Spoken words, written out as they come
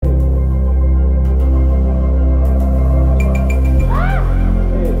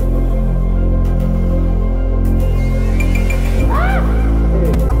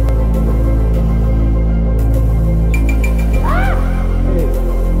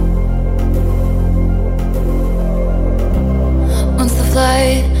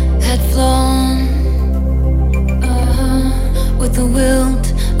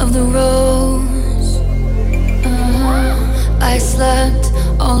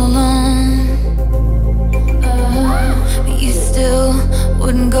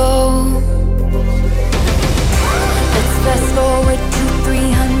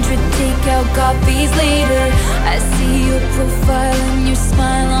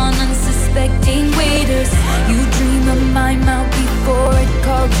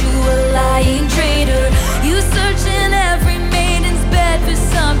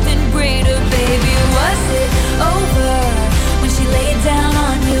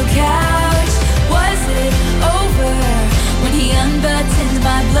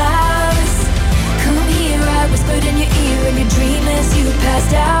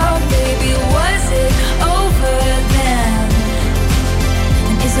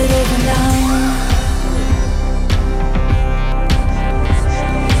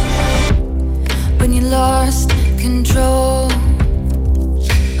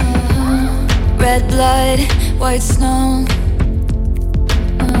white snow,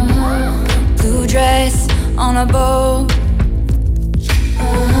 blue dress on a boat.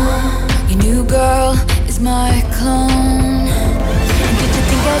 Your new girl is my clone. And did you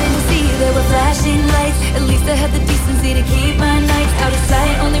think I didn't see there were flashing lights? At least I had the decency to keep my nights out of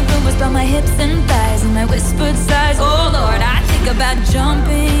sight. Only rumors about my hips and thighs and my whispered sighs. Oh Lord, I think about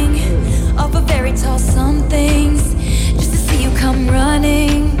jumping off a very tall somethings just to see you come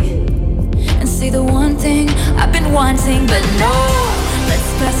running and say the one thing I've been wanting. But no, let's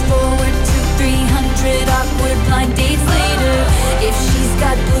fast forward to 300 awkward blind dates later. If she's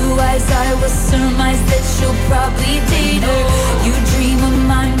got blue eyes, I will surmise that she'll probably date her. You dream of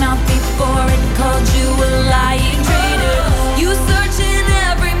my mouth before it called you a lying traitor. You search in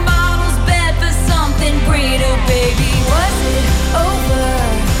every model's bed for something greater. Baby, was it over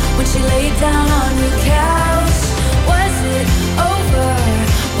when she laid down on your couch? Was it over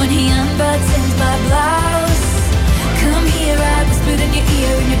when he unbuttoned my blouse? Come here, I whispered in your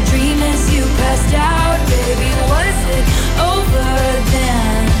ear in your dream as you passed out. Baby, was it over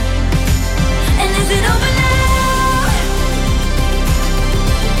then? And is it over now?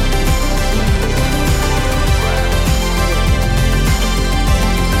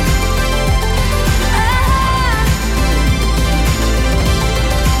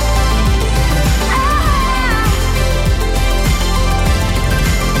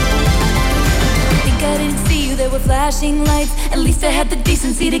 There were flashing lights. At least I had the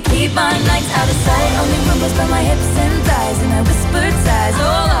decency to keep my nights out of sight. Only rumors by my hips and thighs and my whispered sighs.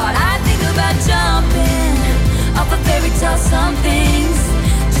 Oh Lord, I think about jumping off a fairy tale somethings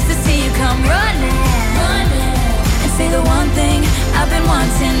just to see you come running and say the one thing I've been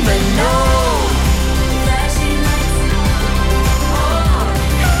wanting. But no flashing lights. Oh,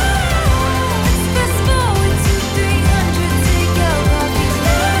 let's fast forward to 300. Take out coffees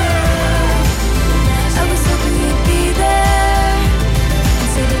later. I was hoping you'd be there and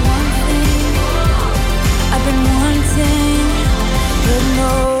say the one thing I've been wanting. But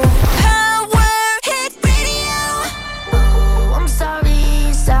no. Power hit radio. Oh, I'm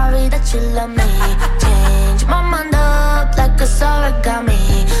sorry, sorry that you love me. Change my mind up like a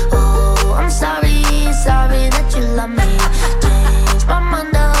origami. Oh, I'm sorry, sorry that you love me. Change my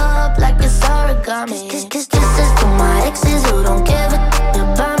mind up like it's origami. Kisses to my exes who don't give a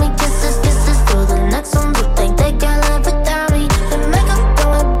about me. Kisses to the next ones who think they can live without me. They make up,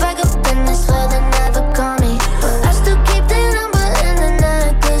 going back up, and they swear they never call me. But I still keep their number in the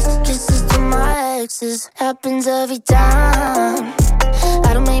necklace. Kisses to my exes happens every time.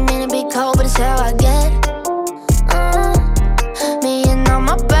 I don't make men be cold, but it's how I get. Me and on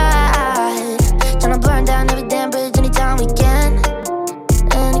my pride, tryna burn down every damn bridge anytime we can.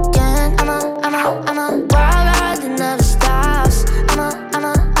 And again, I'm a wild ride that never stops. I'm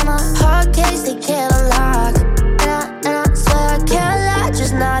a hard case they can't unlock. And I swear I can't lie,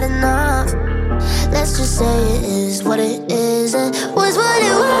 just not enough. Let's just say it is what it is and was what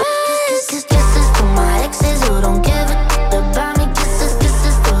it was. Kisses to my exes who don't give a about me. Kisses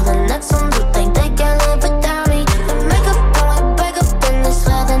to the next ones who think they can live without me. They make up, going back up, and they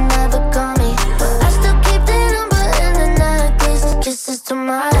swear they never call me. But I still keep their number in the necklace. Kisses to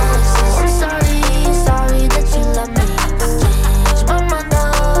my exes. I'm sorry, sorry that you love me. Change my mind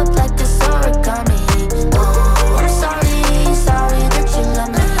up like it's origami. Oh, I'm sorry, sorry that you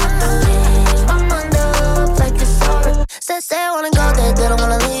love me. Change my mind up like it's origami. Say I wanna go there, they don't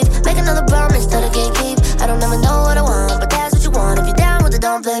wanna leave. Make another promise that I can't keep. I don't ever know what I want, but that's what you want. If you're down with it,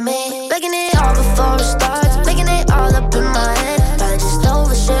 don't blame me. Making it all before it starts, making it all up in my head. Probably just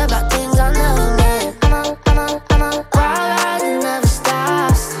overshare about things I never meant. I'm a wild ride that never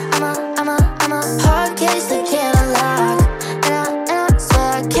stops. I'm a hard case that can't unlock. And I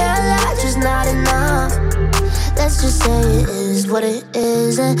swear I can't lie, just not enough. Let's just say it is what it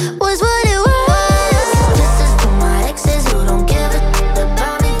is and was what it was. Kisses to my exes who don't give a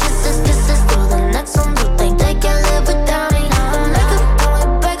about me. Kisses to the next ones who think they can live without me. They make up,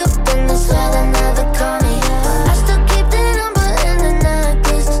 going back up, and they swear they never call me. But I still keep their number in the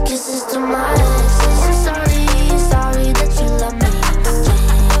necklace. Kisses to my exes. I'm sorry, sorry that you love me.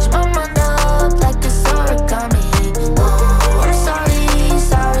 Change my mind up like it's origami. Oh, I'm sorry,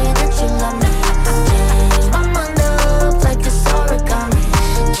 sorry that you love me. Change my mind up like it's origami.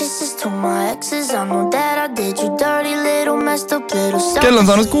 Kisses to my exes. I know that I did you dirty, little messed up, little selfish. Kell on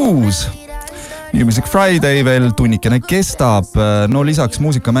saanud 6. New Music Friday veel tunnikene kestab. No lisaks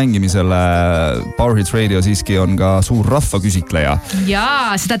muusika mängimisele Power Hits Radio siiski on ka suur rahvaküsitleja.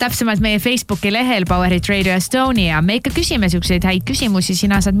 Jaa, seda täpsemalt meie Facebooki lehel Power Hits Radio Estonia. Me ikka küsime siukseid häid küsimusi,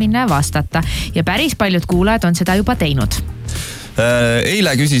 sina saad minna ja vastata. Ja päris paljud kuulajad on seda juba teinud.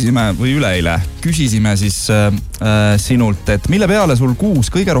 Eile küsisime või üleeile küsisime siis sinult, et mille peale sul kuus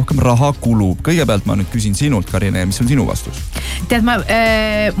kõige rohkem raha kulub. Kõigepealt ma nüüd küsin sinult, Karine, mis on sinu vastus? Tead,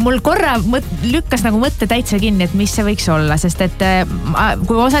 mul korra lükkas nagu mõtte täitsa kinni, et mis see võiks olla, sest et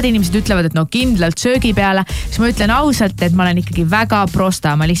kui osad inimesed ütlevad, et no kindlalt söögi peale, siis ma ütlen ausalt, et ma olen ikkagi väga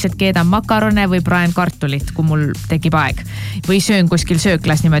prosta. Ma lihtsalt keedan makarone või praen kartulit, kui mul tekib aeg. Või söön kuskil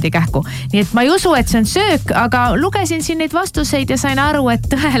sööklas niimoodi kähku. Nii et ma ei usu, et see on söök, aga lugesin siin neid vastuseid ja sain aru, et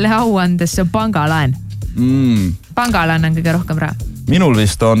tõele au andes see on pangalaen. Pangalaen on kõige rohkem raha. Minul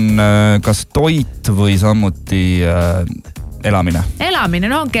vist on kas toit või samuti elamine. Elamine,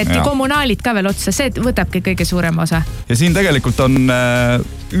 no ongi, et kommunaalid ka veel otsa, see võtabki kõige suurem osa. Ja siin tegelikult on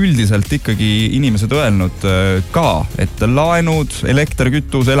üldiselt ikkagi inimesed öelnud ka, et laenud,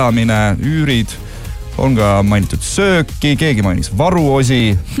 elektrikütus, elamine, üürid, on ka mainitud sööki, keegi mainis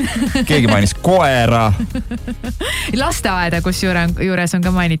varuosi, keegi mainis koera. Lasteaeda, kus juures on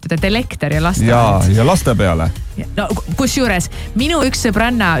ka mainitud, et elekter ja lasteaed. Ja laste peale. No, kus juures minu üks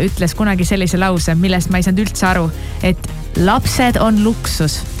sõbranna ütles kunagi sellise lause, millest ma ei saanud üldse aru, et lapsed on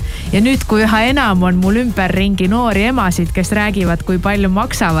luksus. Ja nüüd, kui üha enam on mul ümberringi noori emasid, kes räägivad, kui palju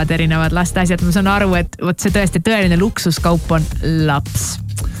maksavad erinevad lasteasjad, ma saan aru, et see tõesti tõeline luksuskaup on laps.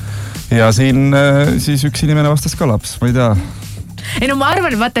 Ja siin siis üks inimene vastas ka laps, ma ei tea. Ei no ma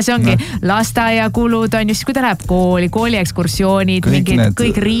arvan, vaata see ongi lasteaiakulud on just, kui ta läheb kooli ekskursioonid,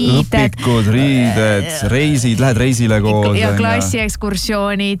 kõik riided. Õpikud, riided, reisid, lähed reisile koos. Ja klassi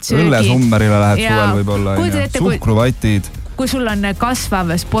ekskursioonid, söögi. Õllesummerile lähed suvel võib-olla. Suhkruvatid. Kui sul on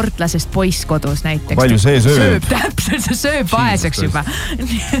kasvav sportlasest poiss kodus näiteks. Palju see sööb. Täpselt, see sööb vaeseks juba.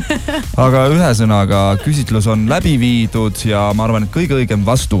 Aga ühesõnaga küsitlus on läbi viidud ja ma arvan, et kõige õigem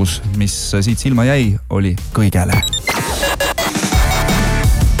vastus, mis siit silma jäi, oli kõigele.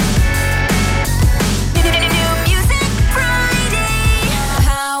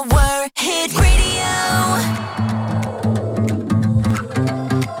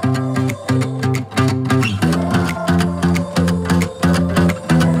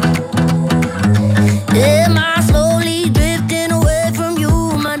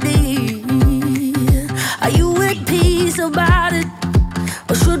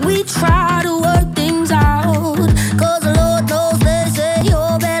 Try to work things out, 'cause the Lord knows they say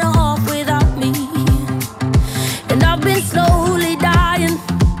you're better off without me. And I've been slowly dying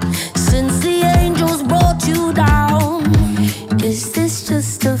since the angels brought you down. Is this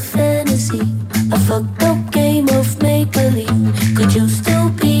just a fantasy, a fucked up game of make-believe? Could you still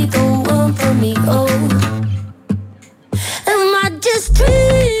be the one for me? Oh, am I just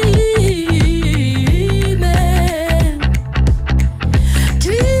dreaming?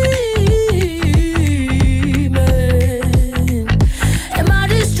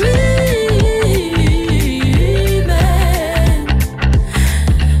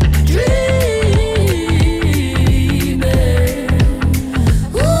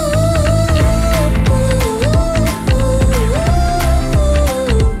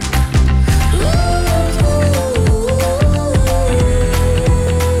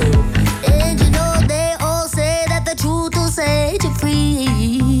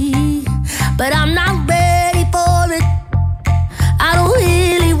 But I'm not ready for it. I don't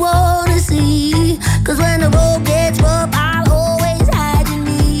really want to see, 'cause when the road gets rough, I'll always hide in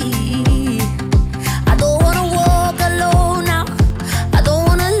me. I don't want to walk alone now. I don't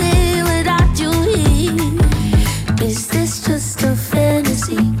want to live without you here. Is this just a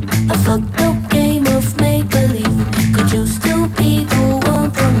fantasy, a fucked up game of make-believe? Could you still be the one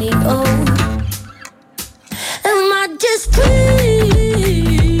for me? Oh, am I just dreaming?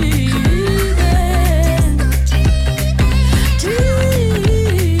 Dreaming.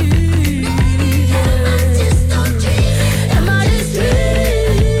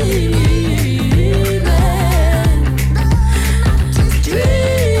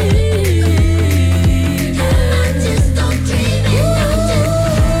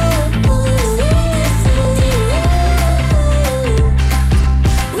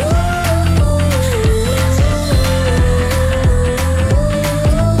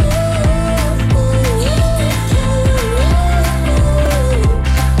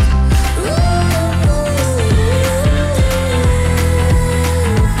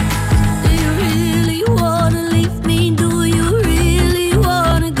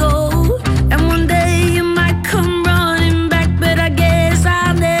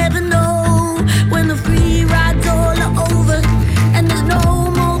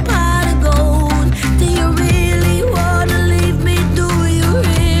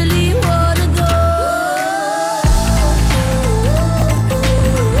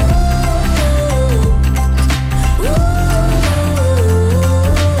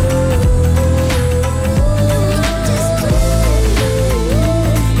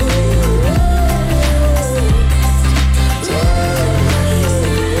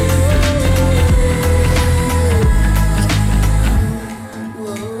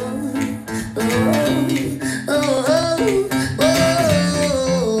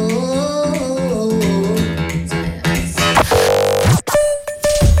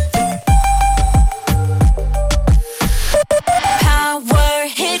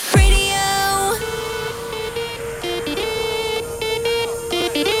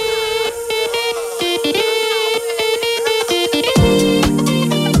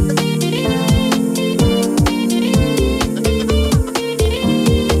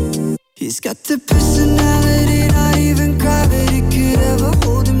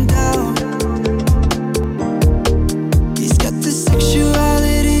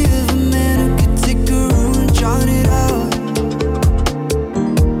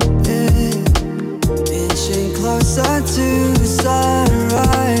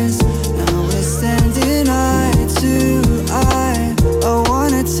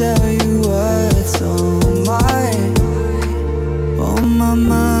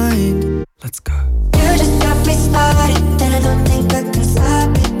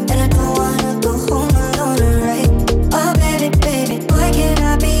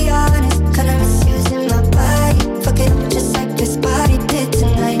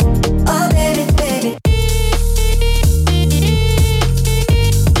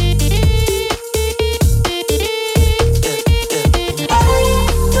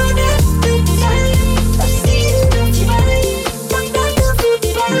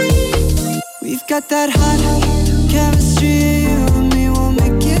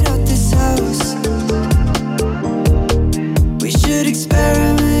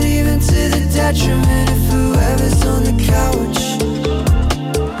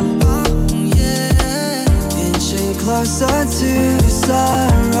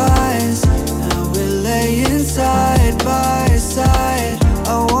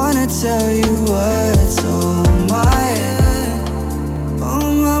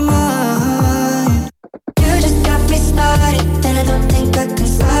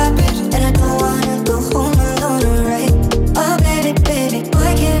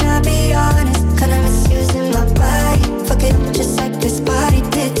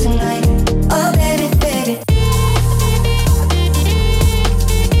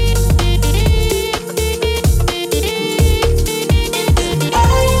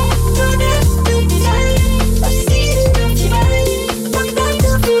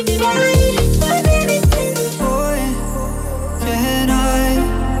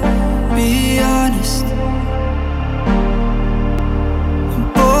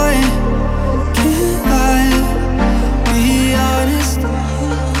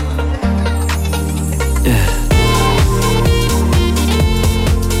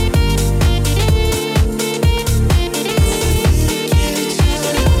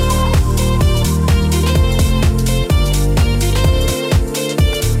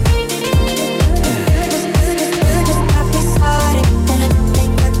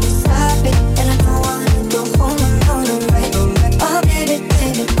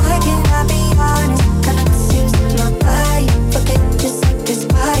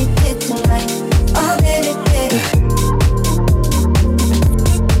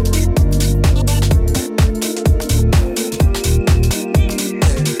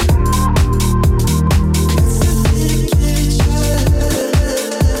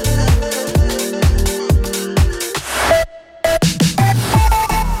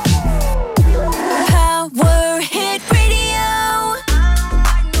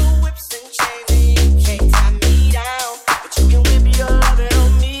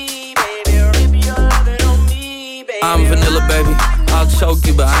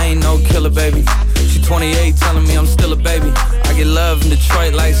 baby. She 28, telling me I'm still a baby. I get love in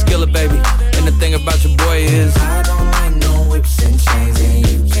Detroit like Skillet, baby. And the thing about your boy is I don't like no whips and chains, and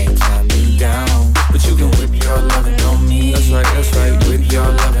you can't tie me down. But you can whip your lovin' on me. That's right, whip your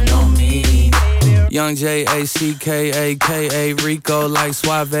lovin' on me. Young J-A-C-K-A-K-A Rico like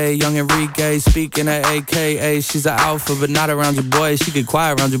Suave, young Enrique speaking at AKA. She's an alpha but not around your boy. She get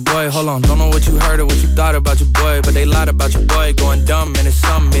quiet around your boy. Hold on, don't know what you heard or what you thought about your boy, but they lied about your boy. Going dumb and it's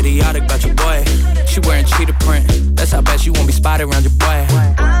something idiotic about your boy. She wearing cheetah print, that's how bad she won't be spotted around your boy.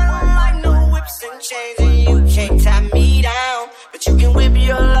 I don't like no whips and chains, and you can't tie me down. But you can whip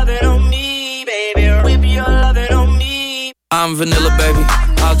your lovin' on me, baby. Whip your lovin' on me. I'm vanilla, baby.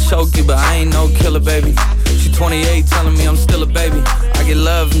 I'll choke you, but I ain't no killer, baby. She 28, telling me I'm still a baby. I get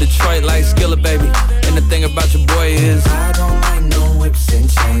love in Detroit like Skillet, baby. And the thing about your boy is I don't like no whips and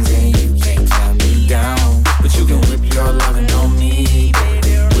chains, and you can't tie me down. But you can whip your lovin' on me,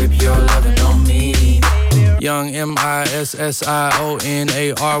 baby. Whip your lovin' on me. Young M-I-S-S-I-O-N-A-R-Y.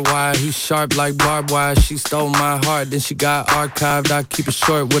 He's sharp like barbed wire. She stole my heart, then she got archived. I keep it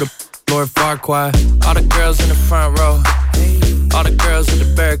short with a Lord Farquaad. All the girls in the front row, all the girls in the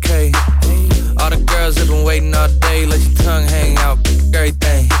barricade, all the girls that been waiting all day. Let your tongue hang out,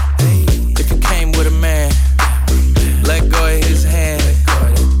 everything. If you came with a man, let go of his hand.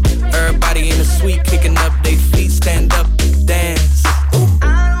 Everybody in the suite kicking up their feet, stand up, dance.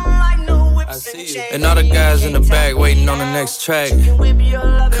 I see you. And all the guys in the back waiting on the next track.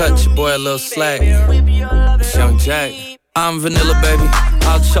 Cut your boy a little slack. It's Young Jack. I'm vanilla, baby.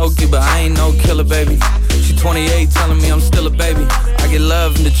 I'll choke you, but I ain't no killer, baby. She 28, telling me I'm still a baby. I get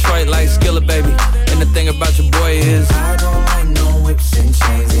love in Detroit like Skillet, baby. And the thing about your boy is I don't like no whips and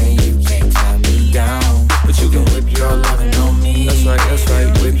chains, and you can't tie me down. But you can whip your lovin' on me. That's right,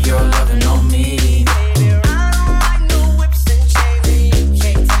 whip your lovin' on me.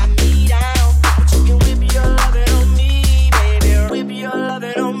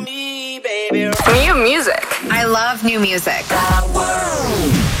 New music. I love new music. There's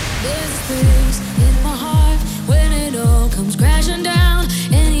things in my heart when it all comes crashing down.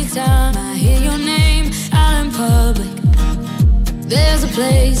 Anytime I hear your name out in public, there's a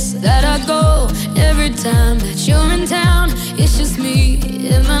place that I go every time that you're in town. It's just me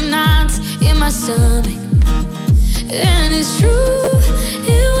in my nights, in my stomach. And it's true,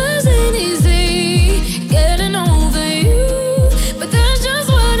 it wasn't easy getting over you, but that's just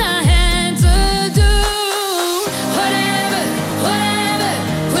what I had to do. Whatever,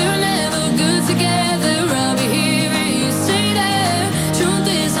 we were never good together. I'll be here and you say that. Truth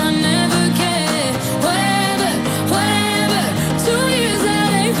is I never cared. Whatever, 2 years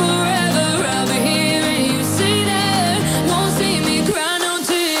that ain't forever. I'll be here and you say that. Won't see me cry no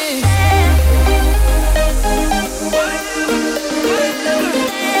tears.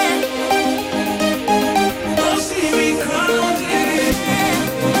 Won't see me cry no tears.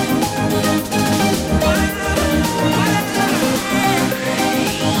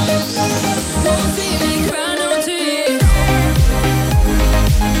 Won't see me cry no tears.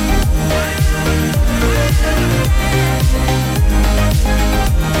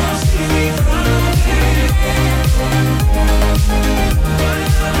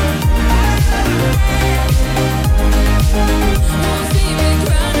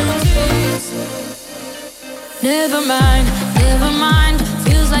 Never mind,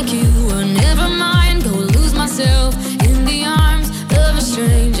 feels like you were never mine. Go lose myself in the arms of a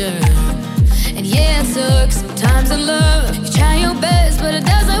stranger. And yeah, it sucks sometimes in love. You try your best, but it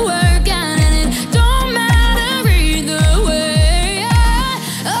doesn't work out, and it don't matter either way. Yeah.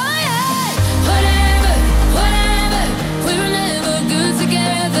 Oh yeah. Whatever, we were never good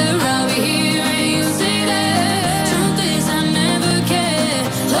together. I'll be here and you say that. Truth is I never cared.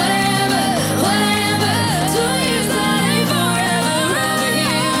 Whatever, 2 years that ain't forever. I'll be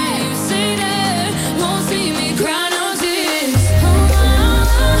here and you say that. Won't see me cry no tears. Oh,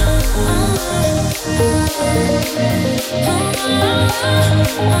 oh, oh, oh.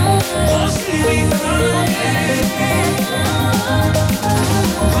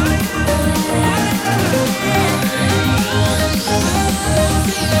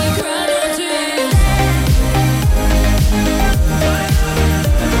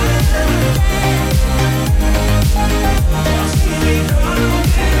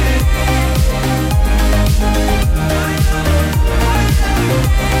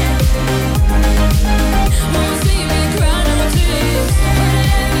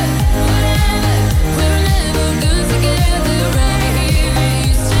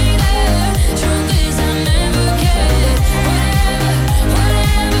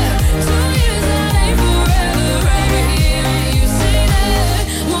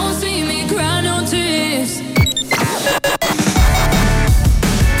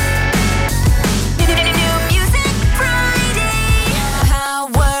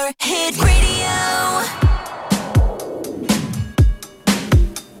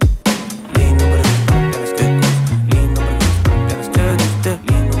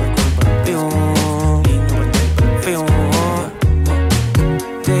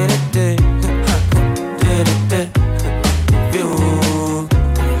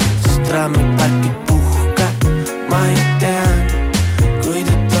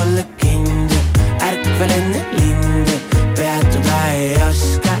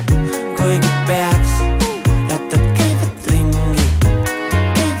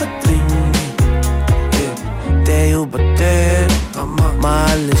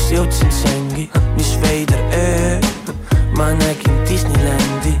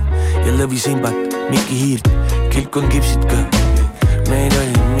 seltskond kipsid ka. Meil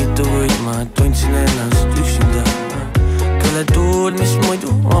oli mitu, kuid ma tundsin ennast üksinda. Kelle tuul, mis muidu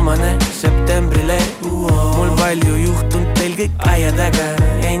omane septembrile. Mul palju juhtunud, teil kõik aiadäga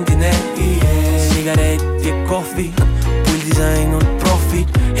endine. Sigaret ja kohvi, puldis ainult profid.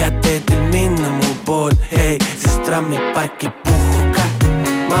 Head teed teil minna mu pool, hei, sest trammiparki puhka.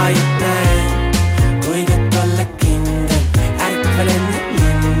 Ma ei näen, kuid et olla kindel, ärkvel enne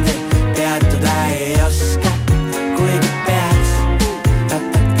linde, peatuda ei oska, kuid et peaks.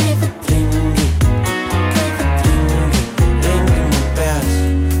 Ratad käivad ringi mu peas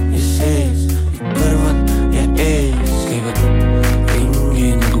ja sees ja kõrvad ja ees käivad ringi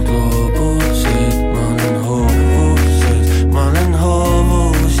nagu gloobused. Ma olen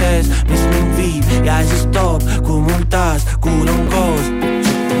hoovuses, mis mind viib ja siis toob, kui mul taas kuulun koos.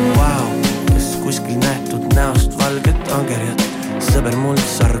 Wow, kes kuskil nähtud näost valget angerjad, sõber mul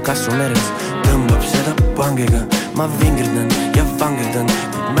sarkassu meres tõmbab seda pangiga. Ma vingirdan ja vangerdan,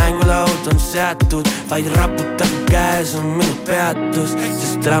 kuid mängulaud on seatud, vaid raputab käes on minu peatus,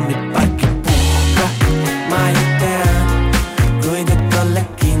 sest trammiparki puhka. Ma ei tea, kuid et olla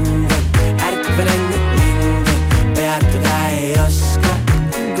kindel, ärkvel enne linde, peatuda ei oska,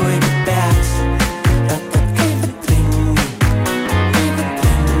 kuid et peaks. Ratad käivad ringi,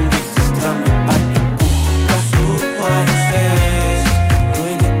 sest trammiparki puhka. Suuaeg sees,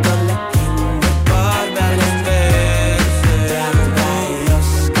 kuid et olla kindel, paar peal on vees, peatuda ei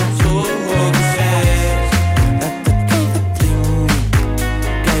oska, suuaeg sees. Ratad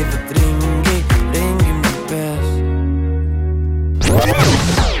käivad ringi mu peas.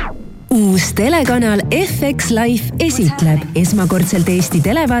 Uus telekanal FX Life esitleb esmakordselt Eesti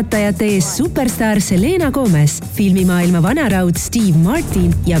televaatajate ees superstaar Selena Gomez, filmimaailma vanaraud Steve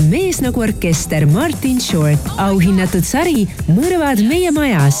Martin ja mees nagu orkester Martin Short. Auhinnatud sari Mõrvad meie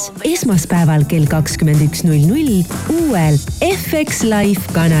majas esmaspäeval kell 21.00 uuel FX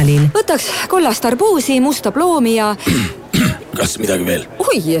Life kanalil. Võtaks kollast arbuusi, musta ploomi ja... Kas midagi veel?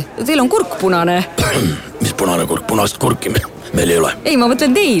 Oi, teil on kurk punane. Mis punane kurk? Punast kurki meil ei ole. Ei, ma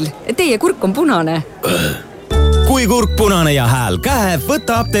mõtlen teil. Teie kurk on punane. Kui kurk punane ja hääl käeb,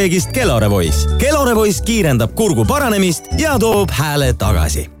 võtta apteegist Kelorevois. Kelorevois kiirendab kurgu paranemist ja toob hääle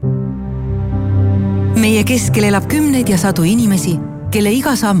tagasi. Meie keskel elab kümneid ja sadu inimesi, kelle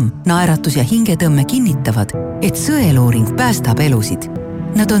iga samm, naeratus ja hingetõmme kinnitavad, et sõeluuring päästab elusid.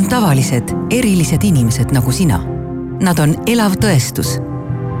 Nad on tavalised, erilised inimesed nagu sina. Nad on elav tõestus.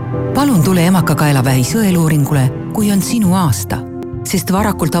 Palun tule emakakaelavähi sõeluuringule, kui on sinu aasta, sest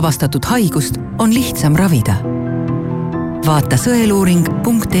varakult avastatud haigust on lihtsam ravida. Vaata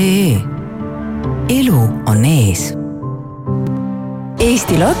sõeluuring.ee. Elu on ees.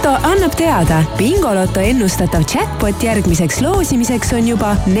 Eesti Lotto annab teada, Bingoloto ennustatav jackpot järgmiseks loosimiseks on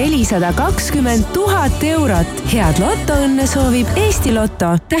juba 420 000 eurot. Head Lotto-õnne soovib Eesti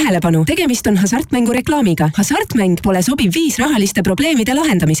Lotto. Tähelepanu, tegemist on hasartmängu reklaamiga. Hasartmäng pole sobiv viis rahaliste probleemide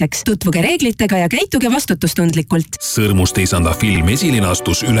lahendamiseks. Tutvuge reeglitega ja käituge vastutustundlikult. Sõrmusteisanda film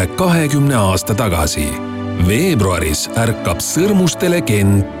esilinastus üle 20 aasta tagasi. Veebruaris ärkab Sõrmuste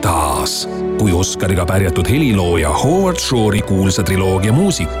legend taas. Kui Oscariga pärjatud helilooja Howard Shore'i kuulsa triloogia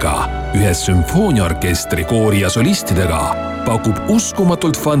muusika ühes sümfooniaorkestri, koori ja solistidega pakub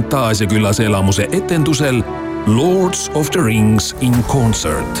uskumatult fantaasiaküllase elamuse etendusel Lords of the Rings in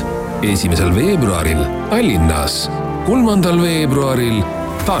Concert. 1. veebruaril Tallinnas, 3. veebruaril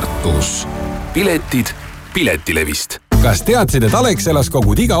Tartus. Piletid Piletilevist. Kas teadsid, et Alexelas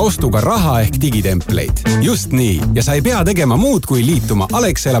kogud iga ostuga raha ehk digitempleid? Just nii, ja sa ei pea tegema muud kui liituma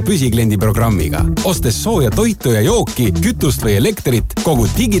Alexela püsikliendi programmiga. Ostes sooja toitu ja jooki, kütust või elektrit,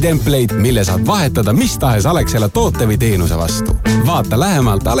 kogud digitempleid, mille saad vahetada mis tahes Alexela toote või teenuse vastu. Vaata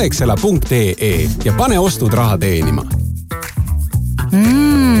lähemalt alexela.ee ja pane ostud raha teenima.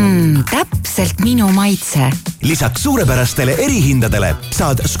 Täpselt minu maitse. Lisaks suurepärastele erihindadele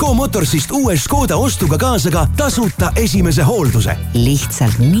saad Ško Motorsist uue Škoda ostuga kaasa ka tasuta esimese hoolduse.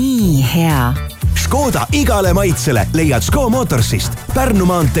 Lihtsalt nii hea. Škoda igale maitsele leiad Ško Motorsist Pärnu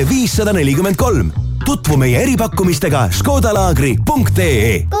maantee 543. Tutvu meie eripakkumistega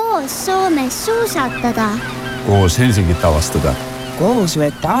škodalaagri.ee. Koos Soomes suusatada. Koos Helsingit avastada. Koos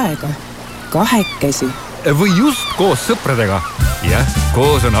võtta aega. Kahekesi. Või just koos sõpradega. Jah,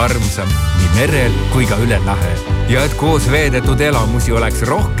 koos on armsam nii merel kui ka üle lahe. Ja et koos veedetud elamusi oleks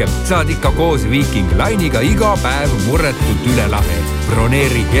rohkem, saad ikka koos Viking Line'iga iga päev murretult üle lahe.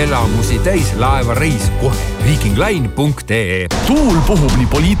 Broneeri elamusi täis laevareis kohe vikingline.ee. Tuul puhub nii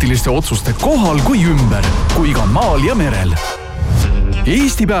poliitiliste otsuste kohal kui ümber, kui ka maal ja merel.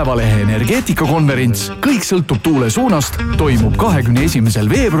 Eesti Päevalehe energeetikakonverents Kõik sõltub tuule suunast toimub 21.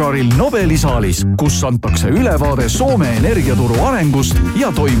 veebruaril Nobeli saalis, kus antakse ülevaade Soome energiaturu arengust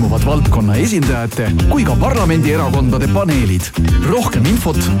ja toimuvad valdkonna esindajate kui ka parlamendierakondade paneelid. Rohkem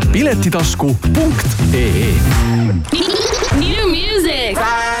infot piletitasku.ee. New music.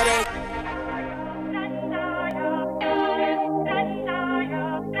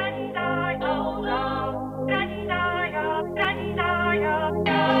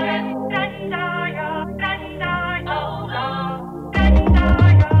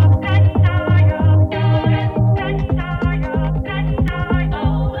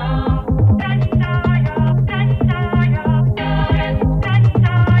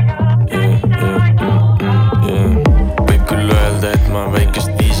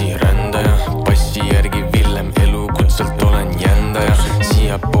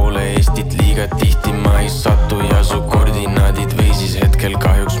 Tihti ma ei satu ja su koordinaadid või siis hetkel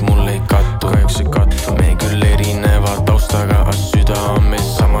kahjuks mul ei kattu. Me küll erineva taustaga, aga süda on meil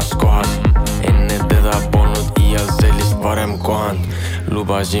samas kohas. Enne teda polnud iial sellist varem kohand.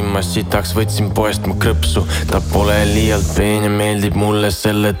 Lubasin ma sitaks, võtsin poest mu krõpsu. Ta pole liialt peen ja meeldib mulle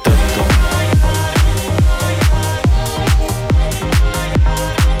selle tõttu.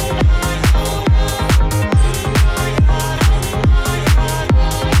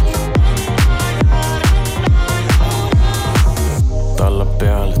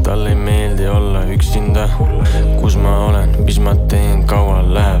 Tal ei meeldi olla üksinda. Kus ma olen, mis ma teen, kaua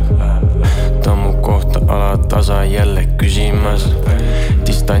läheb. Ta mu kohta alatasa jälle küsimas.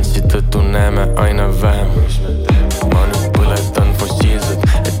 Distantsi tõttu näeme aina vähem. Ma nüüd põletan fossiilselt,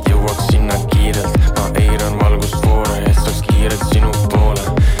 et jõuaks sinna kiirelt. Ma eiran valgusfoore, et saaks kiirelt sinu poole.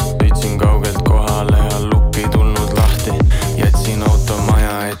 Püüdsin kaugelt kohale ja lukk ei tulnud lahti. Jätsin auto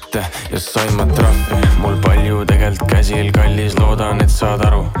maja ette ja sain ma trahvi. Mul palju tegelt käsil kallis, loodan, et saad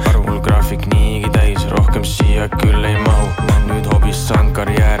aru. Mul graafik niigi täis, rohkem siia küll ei mahu. Nüüd hobis saan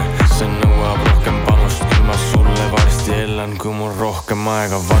karjäär, see nõuab rohkem panust. Küll ma sulle varsti ellan, kui mul rohkem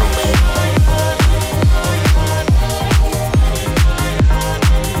aega varuks.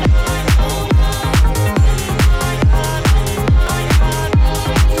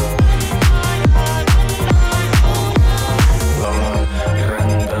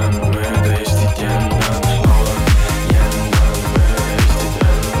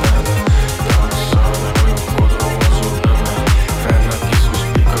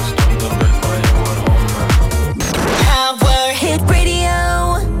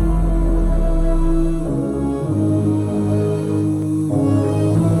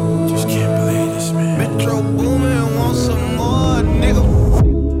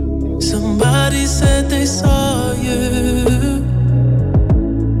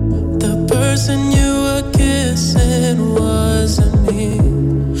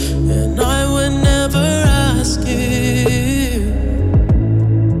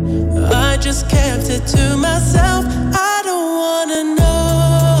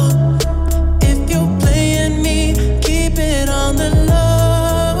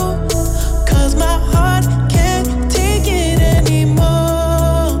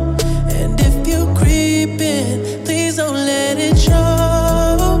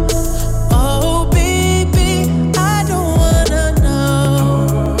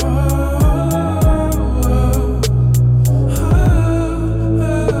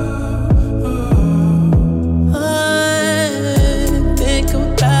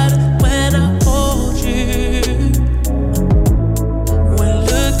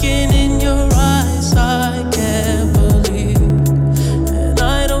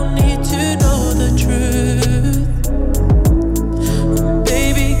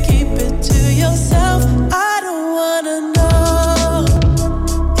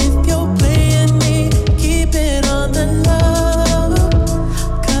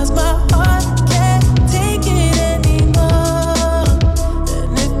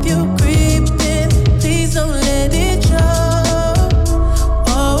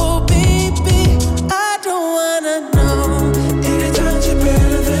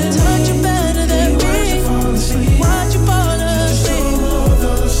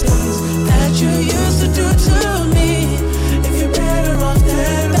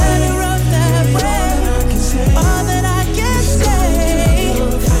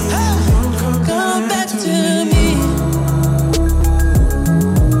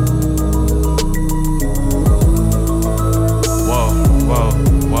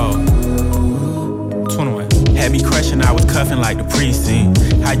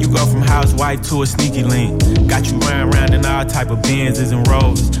 How you go from housewife to a sneaky link. Got you running around in all type of Benzes and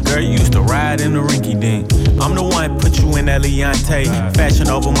Rolls. Girl, you used to ride in the rinky dink. I'm the one put you in that Leontay. Fashion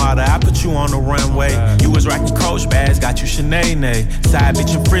over model, I put you on the runway. You was rocking Coach bags, got you Sinead. Side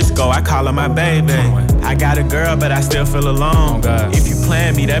bitch in Frisco, I call her my baby. I got a girl, but I still feel alone. If you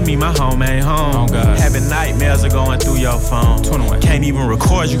plan me, that mean my home ain't home. Having nightmares are going through your phone. Can't even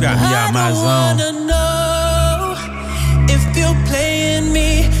record, you got me out my zone. I wanna know if you're playing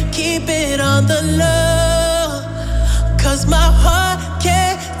me, keep it on the low. Cause my heart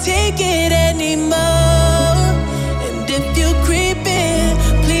can't take it anymore. And if you're creeping,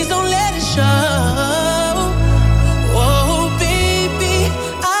 please don't let it show. Oh baby,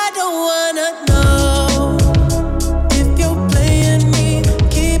 I don't wanna know if you're playing me,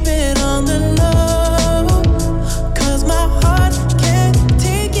 keep it on the low. Cause my heart can't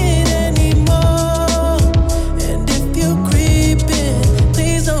take it anymore. And if you're creeping,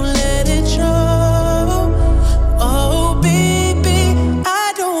 please don't let it show. Oh baby,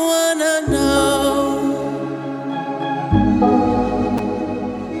 I don't wanna know.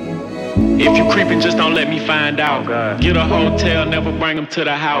 If you creeping, just don't let me find out. Get a hotel, never bring them to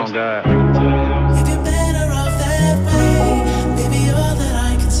the house. If you're better off that way, baby, all that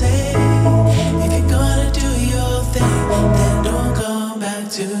I can say. If you're gonna do your thing, then don't come back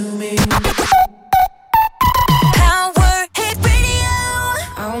to me. Power Hit Radio.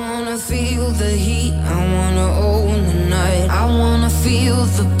 I wanna feel the heat, I wanna own the night. I wanna feel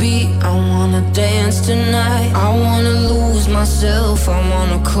the beat, I wanna dance tonight. I wanna lose myself, I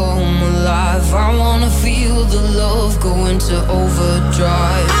wanna come alive. I wanna feel the love go into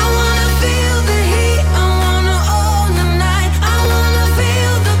overdrive. I wanna feel the heat, I wanna own the night. I wanna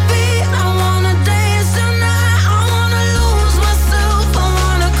feel the beat, I wanna dance tonight. I wanna lose myself, I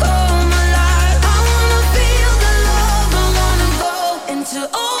wanna come alive. I wanna feel the love, I wanna go into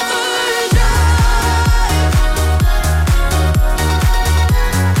overdrive.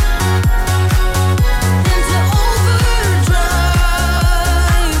 Into overdrive.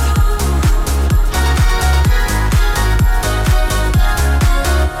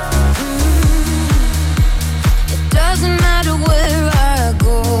 It doesn't matter where I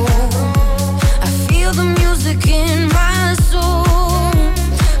go, I feel the music in my soul.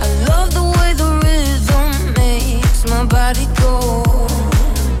 I love the way the rhythm makes my body go.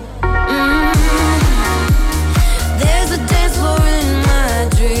 There's a dance floor in my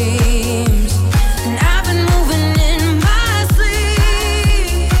dreams, and I've been moving in my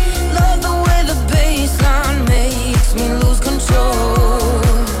sleep. Love the way the bassline makes me lose control.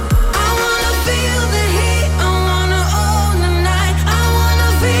 I wanna feel the heat, I wanna own the night. I wanna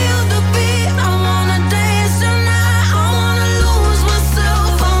feel the beat, I wanna dance tonight. I wanna lose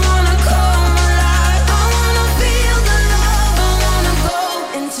myself, I wanna come alive. I wanna feel the love, I wanna go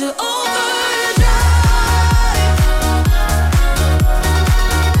into overdrive.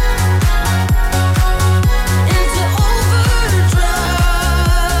 Into overdrive.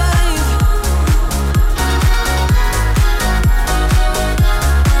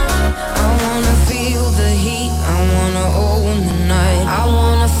 I wanna feel the heat, I wanna own the night. I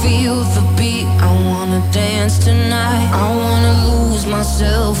wanna feel the beat, I wanna dance tonight. I wanna lose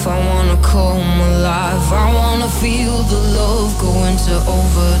myself, I wanna come alive. I wanna feel the love go into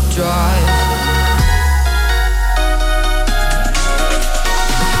overdrive.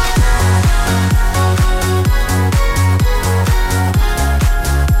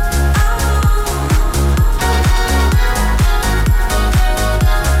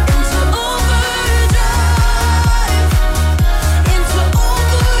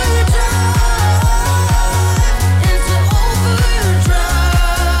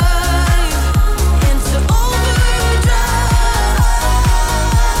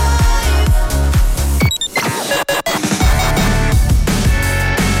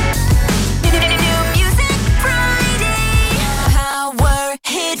 Power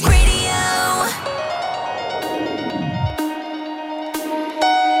Hit Radio.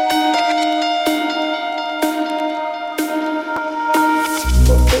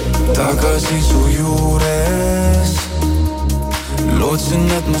 Tagasi su juures lootsin,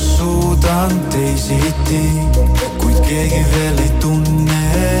 et ma suudan teisiti, kuid keegi veel ei tunne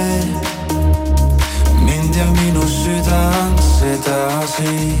mind ja minu südant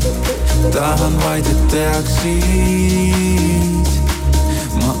sedasi. Tahan vaid, et teaksid,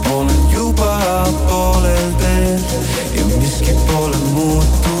 ma olen juba poolel teel ja miski pole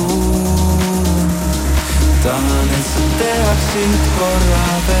muutunud. Tahan, et sa teaksid korra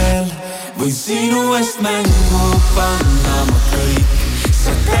veel, võin sinu eest mängu panna ma kõik.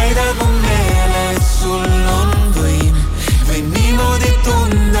 Sa täidad mu meele, et sul on võim, või niimoodi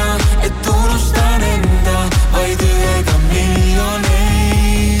tunne.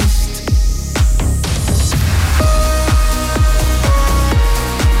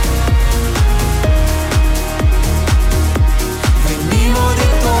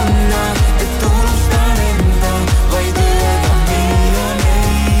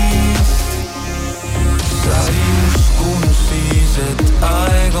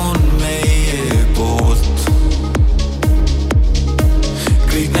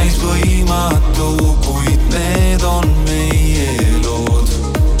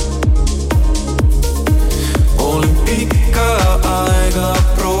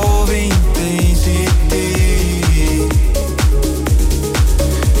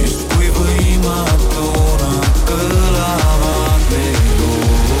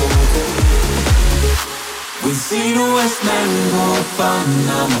 sinu eest mängu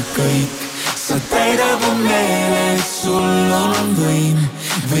panna ma kõik. Sa täidab mu meele, et sul on võim.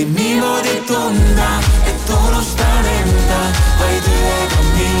 Võin niimoodi tunda, et unustan enda vaid ühega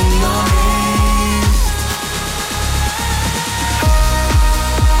miljonist.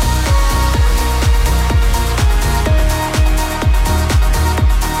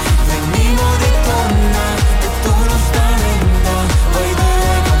 Võin niimoodi tunda, et unustan enda vaid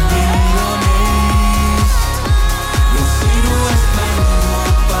ühega miljonist. Ja sinu eest mängu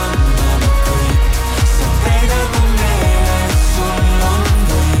panna ma kõik. Sa täidab mu meele, et sul on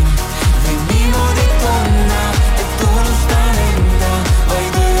võim. Võin niimoodi tunda, et unustan enda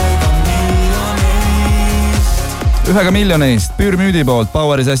vaid ühega miljonist. Ühega miljonist Pürmüüdi poolt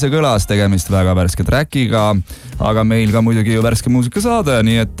Poweris äsja kõlas, tegemist väga värske trackiga, aga meil ka muidugi ju värske muusikasaade,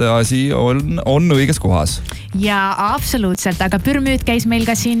 nii et asi on õiges kohas. Ja absoluutselt, aga Pürmüüd käis meil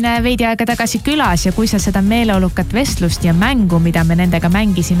ka siin veidi aega tagasi külas ja kui sa seda meeleolukat vestlust ja mängu, mida me nendega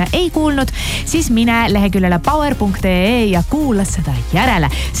mängisime, ei kuulnud, siis mine leheküljele power.ee ja kuula seda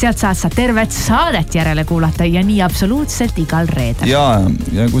järele. Sealt saad sa tervet saadet järele kuulata ja nii absoluutselt igal reedel. Ja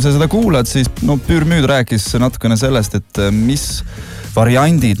kui sa seda kuulad, siis Pürmüüd rääkis natukene sellest, et mis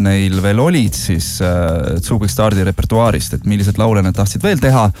variandid neil veel olid siis Two Quick Stardi repertuaarist, et millised laule nad tahtsid veel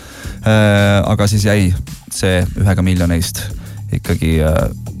teha, aga siis jäi see ühega miljoneist ikkagi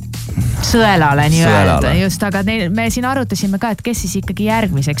sõelale nii öelda, just, aga me siin arutasime ka, et kes siis ikkagi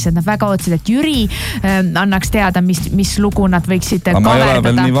järgmiseks, et nad väga otsid, et Jüri annaks teada, mis lugu nad võiksid kaverdada. Ma ei ole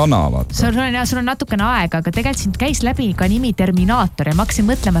veel nii vana, vaata. Sul on natukene aega, aga tegelikult siin käis läbi ka nimi Terminaator ja ma hakkasin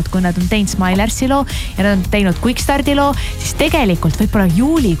mõtlema, et kui nad on teinud Smilersi loo ja nad on teinud Quickstardi loo, siis tegelikult võib-olla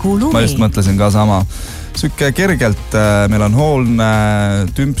Juulikuu lumi. Ma just mõtlesin ka sama. Sükke kergelt, meil on hoolne,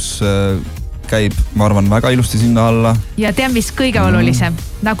 tümps käib, ma arvan, väga ilusti sinna alla. Ja tean, mis kõige olulisem.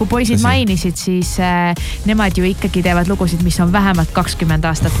 Nagu poisid mainisid, siis nemad ju ikkagi teevad lugusid, mis on vähemalt 20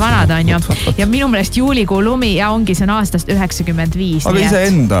 aastat vanad, on ju. Ja minu meelest Juulikuu lumi ja ongi see on aastast 95. Aga ise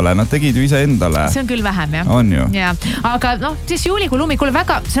endale, nad tegid ju ise endale. See on küll vähem, jah. On ju. Ja, aga siis Juulikuu lumi, kuule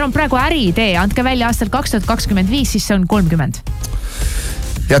väga, see on praegu äriidee, andke välja aastal 2025, siis see on 30.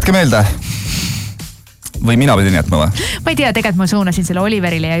 Jätke meelde. Või mina pidin jätma või? Ma ei tea, tegelikult ma suunasin selle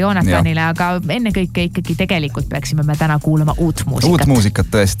Oliverile ja Jonathanile, aga enne kõike ikkagi tegelikult peaksime me täna kuulama uut muusikat. Uut muusikat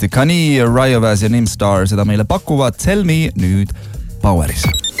tõesti. Kani, Rayovaz ja Nimstar seda meile pakuvad. Tell me nüüd Poweris.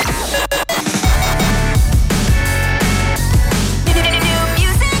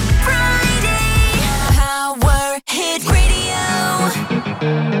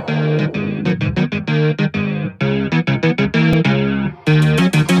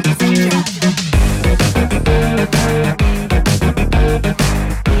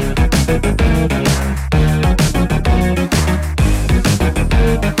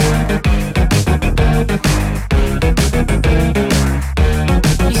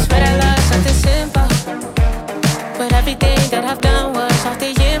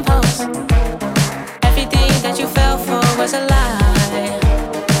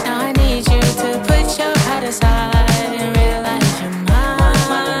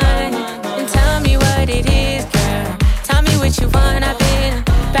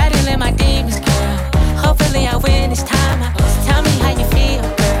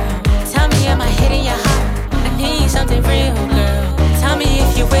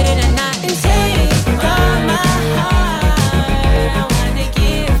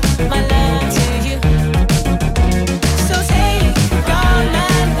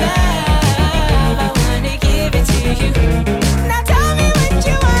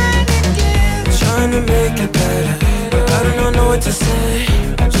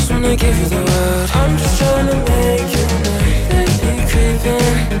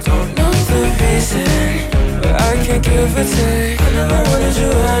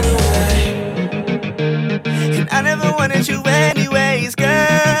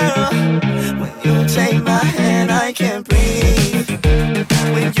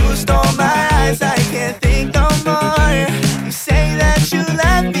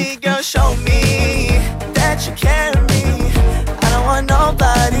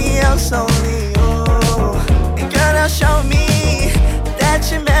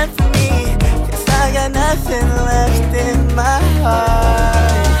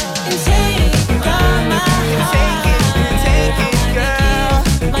 Take it, girl.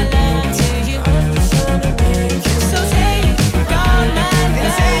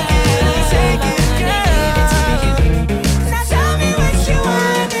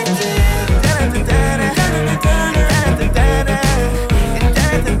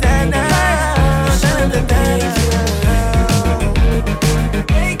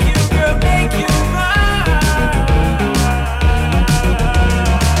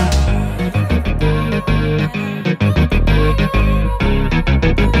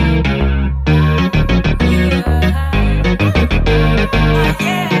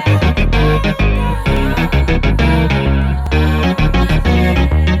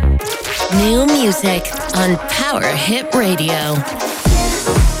 New music on Power Hit Radio.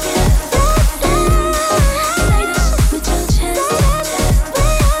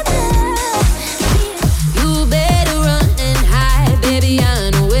 You better run and hide, baby.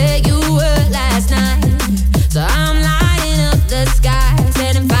 I know where you were last night. So I'm lighting up the sky,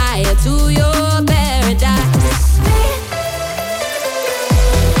 setting fire to your paradise.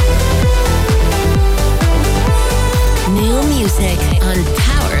 New music on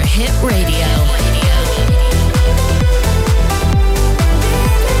Power Hit Radio.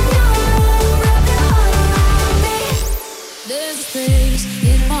 There's a place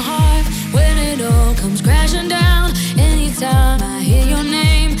in my heart when it all comes crashing down. Anytime I hear your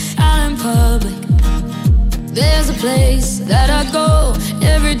name out in public, there's a place that I go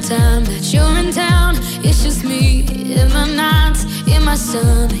every time that you're in town. It's just me in my nights, in my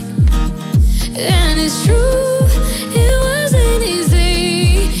stomach. And it's true, it wasn't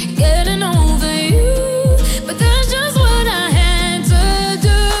easy getting over you, but that's just what I had to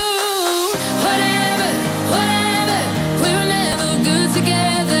do. Whatever, we were never good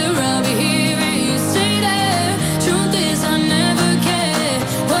together. I'll be here and you stay there. Truth is I never cared.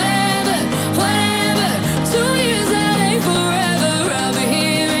 Whatever, 2 years that ain't forever. I'll be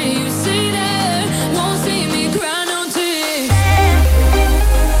here and you stay there. Won't see me cry no tears.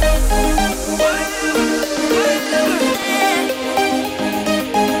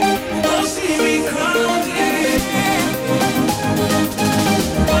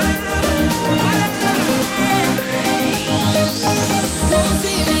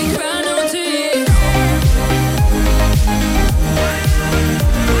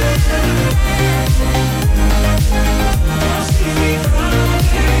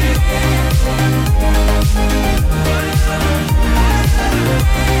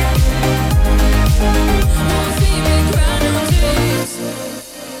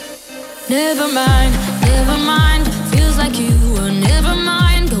 Never mind, feels like you were never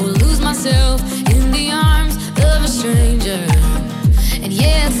mind. Go lose myself in the arms of a stranger. And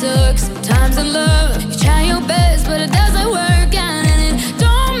yeah, it sucks sometimes in love. You try your best, but it doesn't work out, and it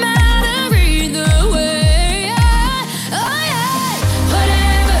don't matter either way. Oh yeah,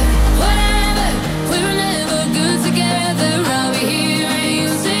 whatever, we were never good together. I'll be here and you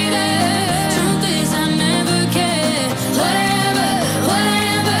stay there. Truth is I never cared. Whatever,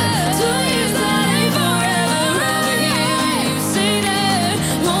 2 years that ain't forever. I'll be here and you stay there.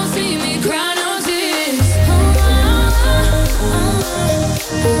 Won't see me cry no tears.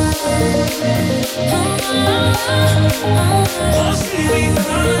 Won't see me cry no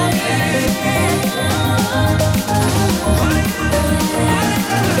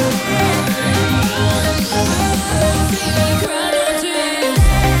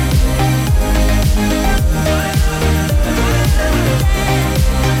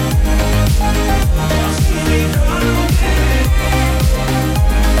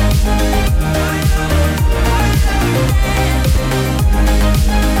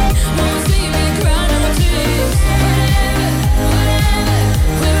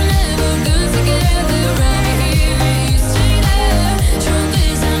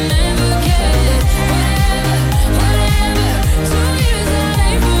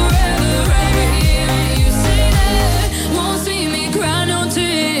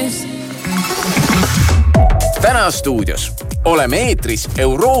Täna stuudios oleme eetris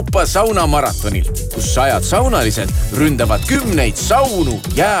Euroopa saunamaratonil, kus sajad saunalised ründavad kümneid saunu,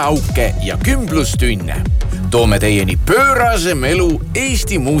 jääauke ja kümblustünne. Toome teieni pöörase melu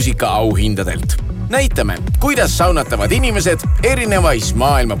Eesti muusika auhindadelt. Näitame, kuidas saunatavad inimesed erinevais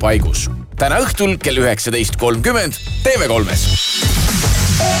maailma paigus. Täna õhtul kell 19.30 TV3-s.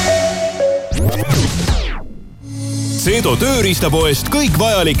 Seedo tööriistapoest kõik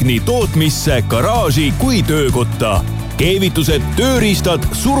vajalik nii tootmisse, garaaži kui töökotta. Keevitused, tööriistad,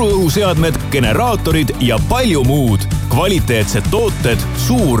 suruõhuseadmed, generaatorid ja palju muud. Kvaliteetsed tooted,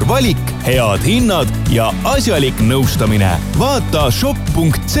 suur valik, head hinnad ja asjalik nõustamine. Vaata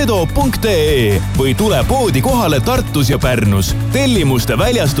shop.sedo.ee või tule poodi kohale Tartus ja Pärnus. Tellimuste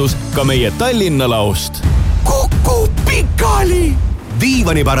väljastus ka meie Tallinna laost. Kuku pikali!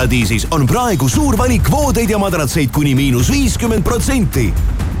 Diivaniparadiisis on praegu suur valik voodeid ja madratseid kuni -50%.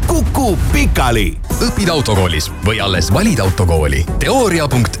 Kuku pikali! Õpid autokoolis või alles valid autokooli.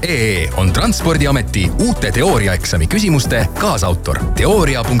 Teooria.ee on Transpordiameti uute teooriaeksami küsimuste kaasautor.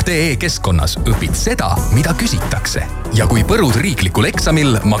 Teooria.ee keskkonnas õpid seda, mida küsitakse. Ja kui põrud riiklikul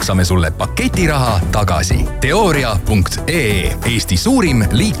eksamil, maksame sulle paketiraha tagasi. Teooria.ee, Eesti suurim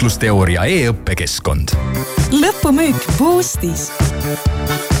liiklusteooria e-õppekeskkond. Lõpumüük Boostis.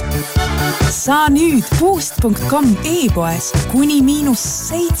 Saa nüüd boost.com e-poes kuni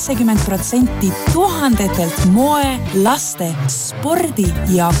 -70% tuhandetelt moe, laste, spordi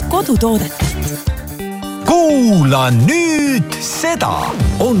ja kodutoodetelt. Kuula nüüd seda!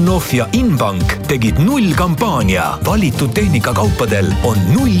 On-Off ja Inbank tegid 0 kampaania. Valitud tehnikakaupadel on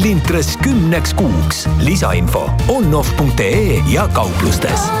 0 intress 10 kuuks. Lisainfo onoff.ee ja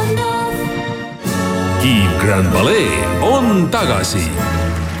kauplustes. Yves Grand Ballet on tagasi.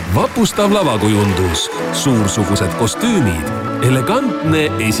 Vapustav lavakujundus, suursugused kostüümid,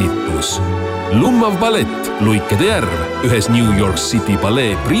 elegantne esitus. Lummav ballett Luikede järv ühes New York City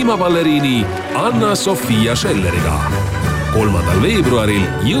ballet primaballeriini Anna-Sofia Schelleriga. 3. veebruaril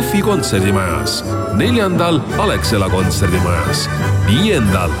Jõhvi kontserdimajas, 4. Alexela kontserdimajas,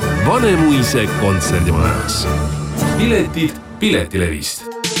 5. Vanemuise kontserdimajas. Piletid Piletilevist.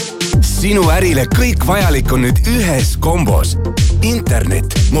 Sinu ärile kõik vajalik on nüüd ühes kombos.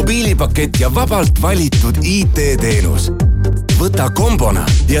 Internet, mobiilipakett ja vabalt valitud IT-teenus. Võta kombona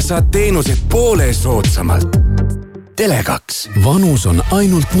ja saad teenused poole soodsamalt. Tele2. Vanus on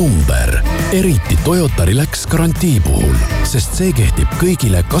ainult number, eriti Toyota Relax garantii puhul, sest see kehtib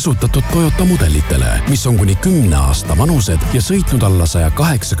kõigile kasutatud Toyota mudelitele, mis on kuni 10 aasta vanused ja sõitnud alla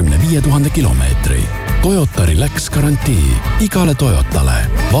 185 000 kilomeetri. Toyota Relax garantii igale Toyotale.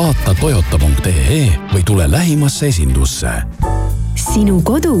 Vaata toyota.ee või tule lähimasse esindusse. Sinu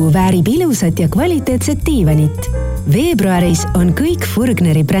kodu väärib ilusat ja kvaliteetset diivanit. Veebruaris on kõik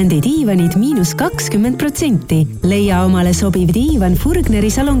Furgneri brändi diivanid -20%. Leia omale sobiv diivan Furgneri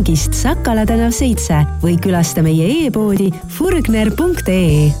salongist Sakala tänav 7 või külasta meie e-poodi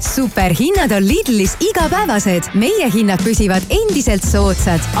furgner.ee. Superhinnad on Lidlis igapäevased. Meie hinnad püsivad endiselt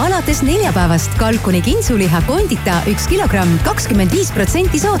soodsad. Alates neljapäevast kalkuni kintsuliha kondita 1 kilogramm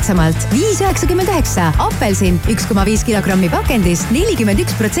 25% soodsamalt. 5,99. Appelsin 1,5 kilogrammi pakendist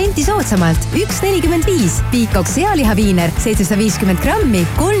 41% soodsamalt. 1,45. Piikoks sealihaviiner 750 grammi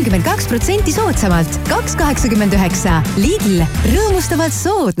 32% soodsamalt. 2,89. Lidl, rõõmustavalt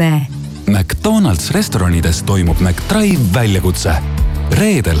soodne. McDonald's restoranides toimub McDrive väljakutse.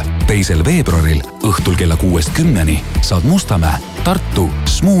 Reedel, 2. veebruaril õhtul kella 6-10 saad Mustamäe, Tartu,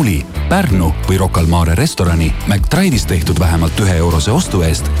 Smuuli, Pärnu või Rocca al Mare restorani McDrive'is tehtud vähemalt 1 eurose ostu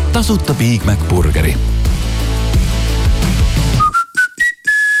eest tasuta Big Mac burgeri.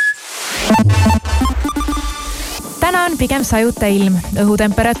 Täna on pigem sajuta ilm.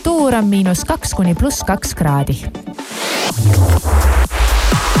 Õhutemperatuur on -2 kuni +2 kraadi.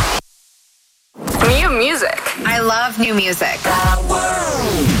 New music. I love new music.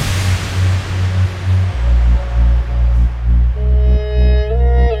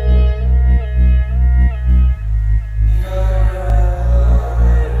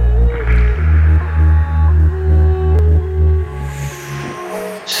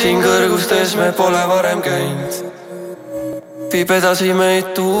 Siin kõrgustes me pole varem käinud. Viib edasi meid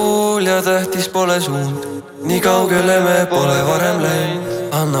tuul ja tähtis pole suund. Nii kaugele me pole varem läinud.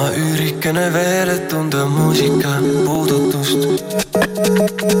 Anna üürikene veel, et tunda muusika puudutust.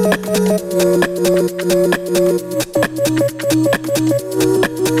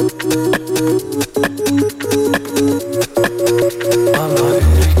 Anna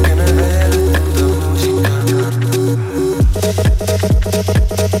üürikene veel, et tunda muusika.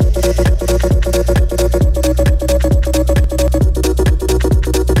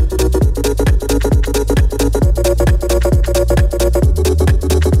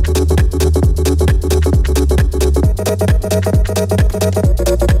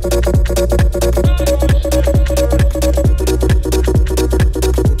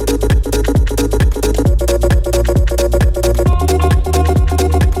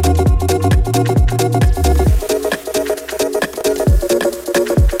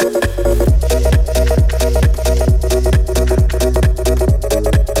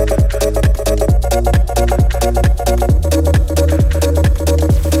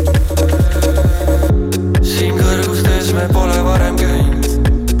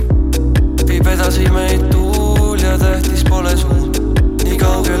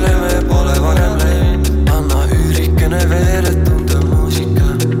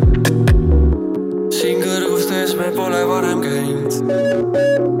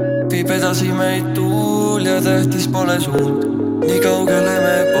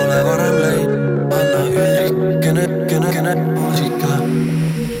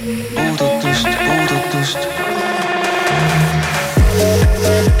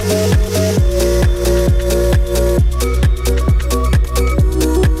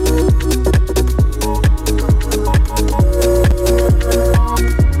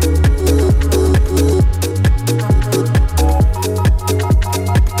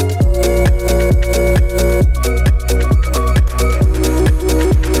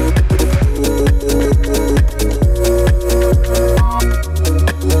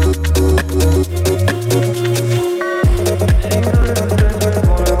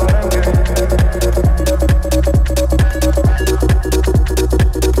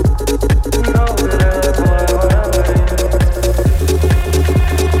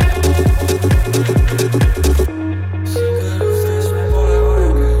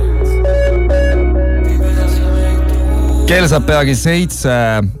 Kell saab peagi 7,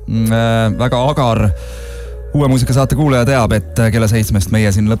 väga agar uue muusikasaate kuulaja teab, et kella 7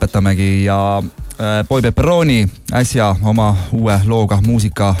 meie siin lõpetamegi ja Boy Pepperoni äsja oma uue looga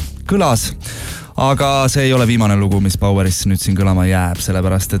muusika kõlas. Aga see ei ole viimane lugu, mis Poweris nüüd siin kõlama jääb,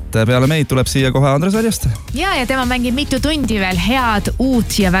 sellepärast et peale meid tuleb siia kohe Andres Arjast. Ja tema mängib mitu tundi veel head,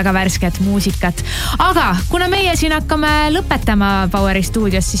 uut ja väga värsket muusikat. Aga kuna meie siin hakkame lõpetama Poweri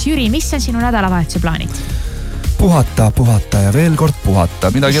stuudios, siis Jüri, mis on sinu nädalavahetuse plaanid? Puhata ja veel kord puhata.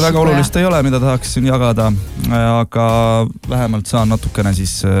 Midagi väga olulist ei ole, mida tahaksin jagada, aga vähemalt saan natukene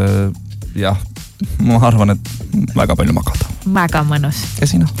siis, ma arvan, et väga palju magada. Väga mõnus. Ja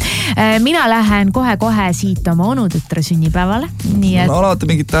sina? Mina lähen kohe-kohe siit oma onutütre sünnipäevale. Nii et... alati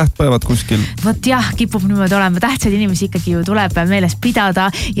mingid tähtpäevad kuskil. Vot jah, kipub niimoodi olema. Tähtsad inimesi ikkagi ju tuleb meeles pidada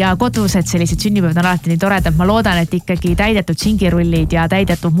ja kodused sellised sünnipäevad on alati nii toredad. Ma loodan, et ikkagi täidetud singirullid ja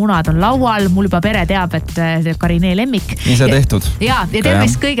täidetud munad on laual. Mul juba pere teab, et Karinee lemmik. Ise tehtud. Ja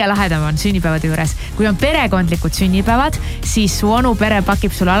tervist kõige lahedam on sünnipäevade juures. Kui on perekondlikud sünnipäevad, siis su onu pere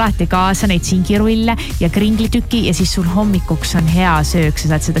pakib sulle alati kaasa neid singirulle ja kringlitüki ja siis sul hommikuks on hea söök.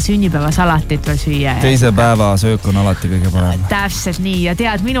 Sa saad seda sünnipäevasalatit veel süüa. Teise päeva söök on alati kõige parem. Täpselt nii ja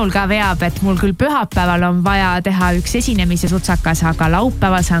tead, minul ka veab, et mul küll pühapäeval on vaja teha üks esinemise sutsakas, aga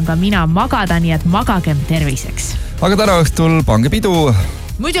laupäeval saan ka mina magada, nii et magagem terviseks. Aga täna õhtul pange pidu.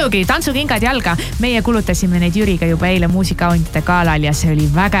 Muidugi, tantsukingad jalga. Meie kulutasime neid Jüriga juba eile muusikaundide galal ja see oli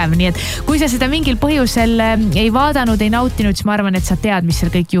vägev. Nii et kui sa seda mingil põhjusel ei vaadanud, ei nautinud, siis ma arvan, et sa tead, mis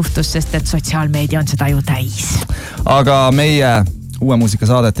seal kõik juhtus, sest et sotsiaalmeedia on seda ju täis. Aga meie uue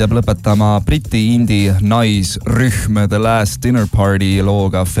muusikasaadet jääb lõpetama Briti indie naisrühm The Last Dinner Party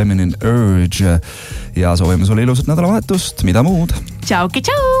looga Feminine Urge. Ja soovime sulle ilusat nädalavahetust. Mida muud? Tšauki,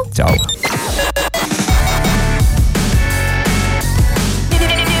 tšau! Tšau!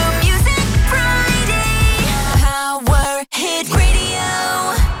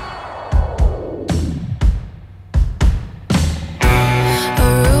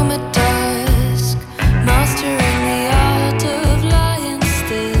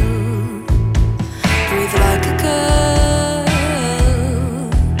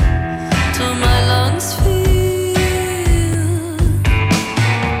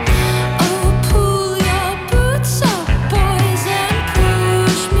 Pull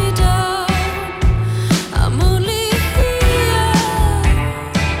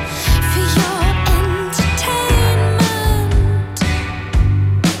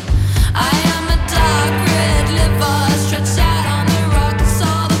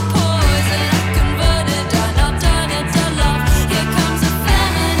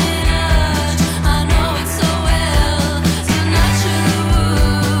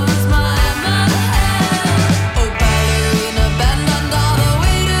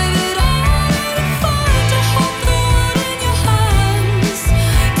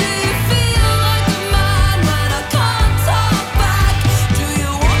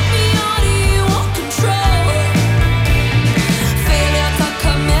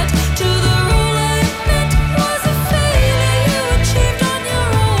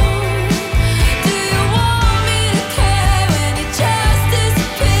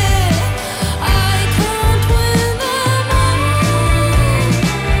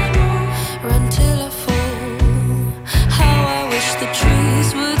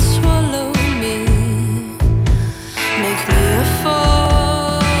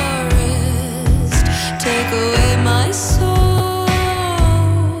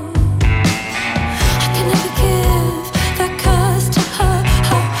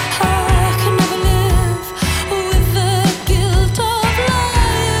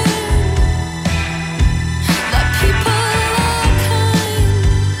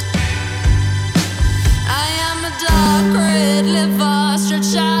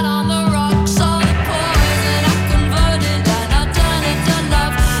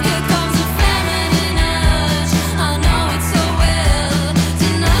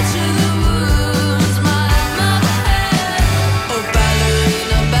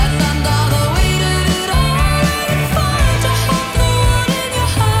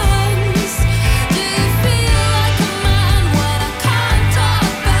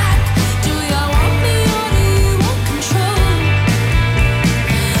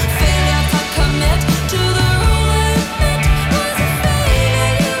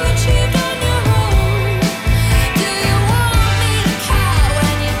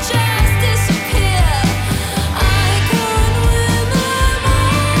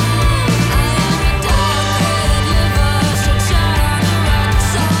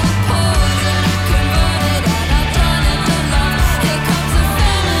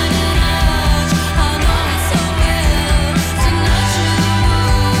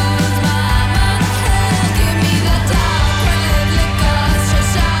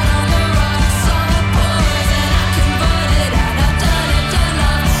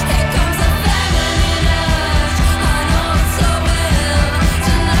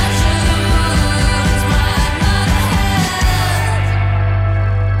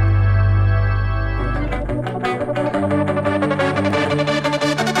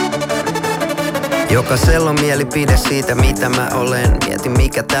Jokaisella on mielipide siitä mitä mä olen. Mietin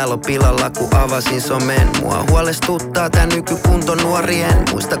mikä täällä on pilalla kun avasin somen. Mua huolestuttaa tää nykykunto nuorien.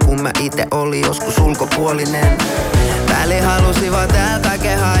 Muista kun mä ite olin joskus ulkopuolinen. Väli halusivat täällä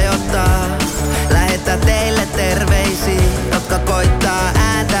kaiken hajottaa. Lähettää teille terveisiä, jotka koittaa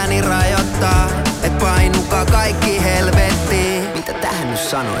ääntäni rajoittaa. Et painukaa kaikki helvettiin. Mitä tähän nyt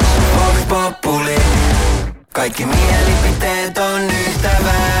sanois? Vox Populi. Kaikki mielipiteet on yhtä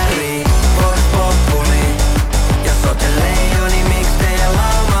väärin. Vox Populi. Ja sote leijoni, miks teidän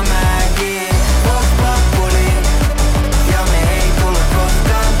lauma mäki? Vox Populi. Ja me ei tulla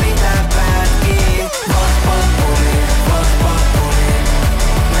koskaan pitää pätkiä. Vox Populi, Vox Populi.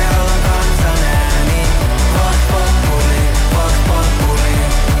 Me ollaan kansan ääni. Vox Populi, Vox Populi.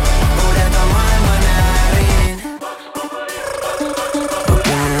 Uudet on maailman ääriin.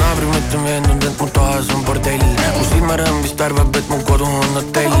 Okei mun naabri mitte veendunud, et mun toas on bordell. Mu silmarõmm vist arvab, et mu kodu on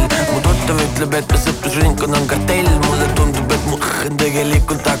hotell. Mu tuttav ütleb, et me sõprusringkond on kartell. Mulle tundub, et mu on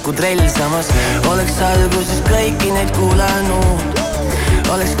tegelikult akutrell. Samas oleks alguses kõiki neid kuulanud.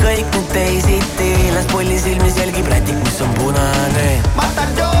 Oleks kõik nüüd teisiti. Las polli silmis jälgib rätik, mis on punane.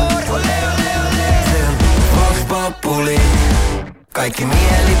 Matador! Ole, ole, ole! See on Vox Populi. Kaikki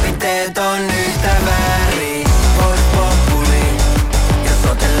mielipiteet